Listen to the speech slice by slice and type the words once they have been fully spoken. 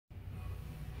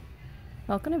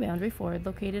Welcome to Boundary Ford,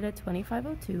 located at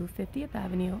 2502 50th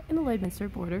Avenue in the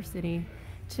Lloydminster border city.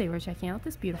 Today we're checking out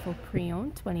this beautiful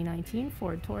pre-owned 2019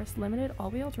 Ford Taurus Limited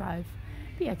all-wheel drive.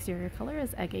 The exterior color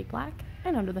is Agate Black,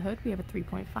 and under the hood we have a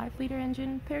 3.5-liter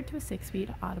engine paired to a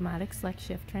 6-speed automatic select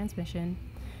shift transmission.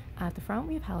 At the front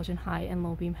we have halogen high and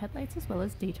low beam headlights as well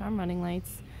as daytime running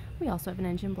lights. We also have an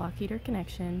engine block heater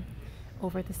connection.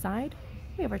 Over at the side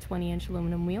we have our 20-inch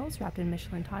aluminum wheels wrapped in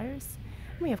Michelin tires.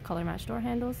 We have color matched door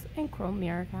handles and chrome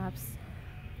mirror caps.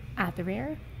 At the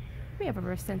rear, we have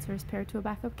reverse sensors paired to a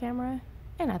backup camera,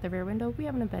 and at the rear window we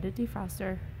have an embedded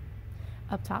defroster.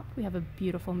 Up top we have a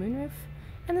beautiful moonroof,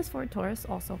 and this Ford Taurus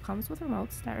also comes with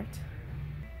remote start.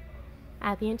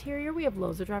 At the interior we have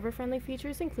loads of driver-friendly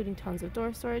features including tons of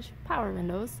door storage, power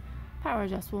windows, power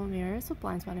adjustable mirrors with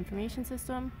blind spot information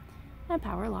system, and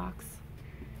power locks.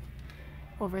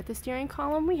 Over at the steering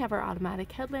column we have our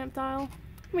automatic headlamp dial.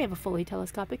 We have a fully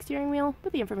telescopic steering wheel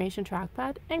with the information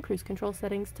trackpad and cruise control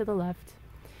settings to the left.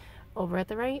 Over at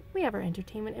the right, we have our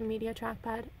entertainment and media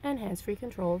trackpad and hands-free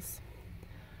controls.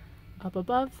 Up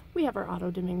above, we have our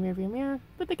auto-dimming rearview mirror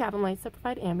with the cabin lights that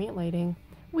provide ambient lighting.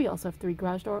 We also have 3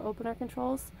 garage door opener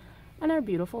controls and our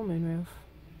beautiful moonroof.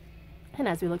 And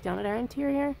as we look down at our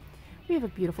interior, we have a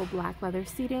beautiful black leather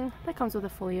seating that comes with a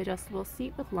fully adjustable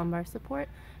seat with lumbar support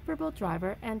for both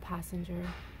driver and passenger.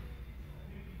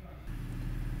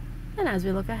 And as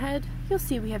we look ahead, you'll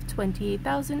see we have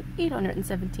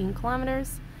 28,817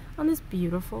 kilometers on this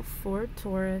beautiful Ford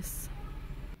Taurus.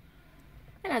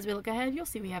 And as we look ahead, you'll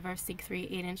see we have our Sync 3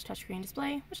 8-inch touchscreen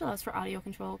display, which allows for audio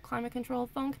control, climate control,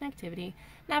 phone connectivity,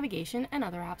 navigation, and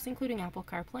other apps including Apple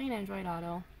CarPlay and Android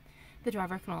Auto. The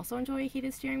driver can also enjoy a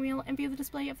heated steering wheel and view the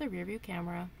display of the rearview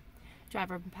camera.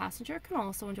 Driver and passenger can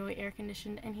also enjoy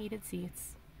air-conditioned and heated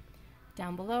seats.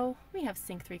 Down below, we have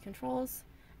Sync 3 controls,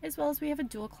 as well as we have a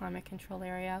dual climate control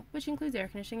area, which includes air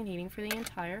conditioning and heating for the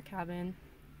entire cabin.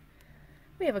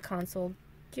 We have a console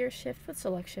gear shift with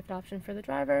select shift option for the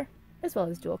driver, as well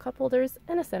as dual cup holders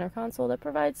and a center console that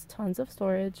provides tons of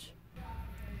storage.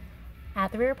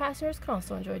 At the rear, passengers can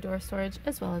also enjoy door storage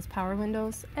as well as power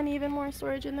windows and even more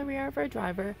storage in the rear of our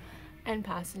driver and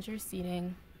passenger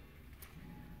seating.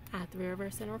 At the rear of our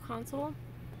center console,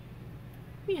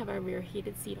 we have our rear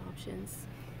heated seat options.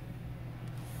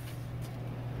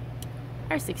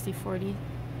 Our 60/40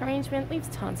 arrangement leaves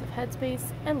tons of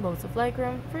headspace and loads of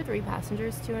legroom for 3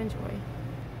 passengers to enjoy.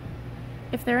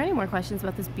 If there are any more questions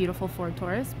about this beautiful Ford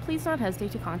Taurus, please don't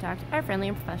hesitate to contact our friendly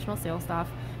and professional sales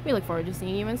staff. We look forward to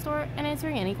seeing you in store and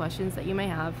answering any questions that you may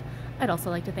have. I'd also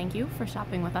like to thank you for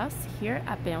shopping with us here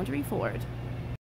at Boundary Ford.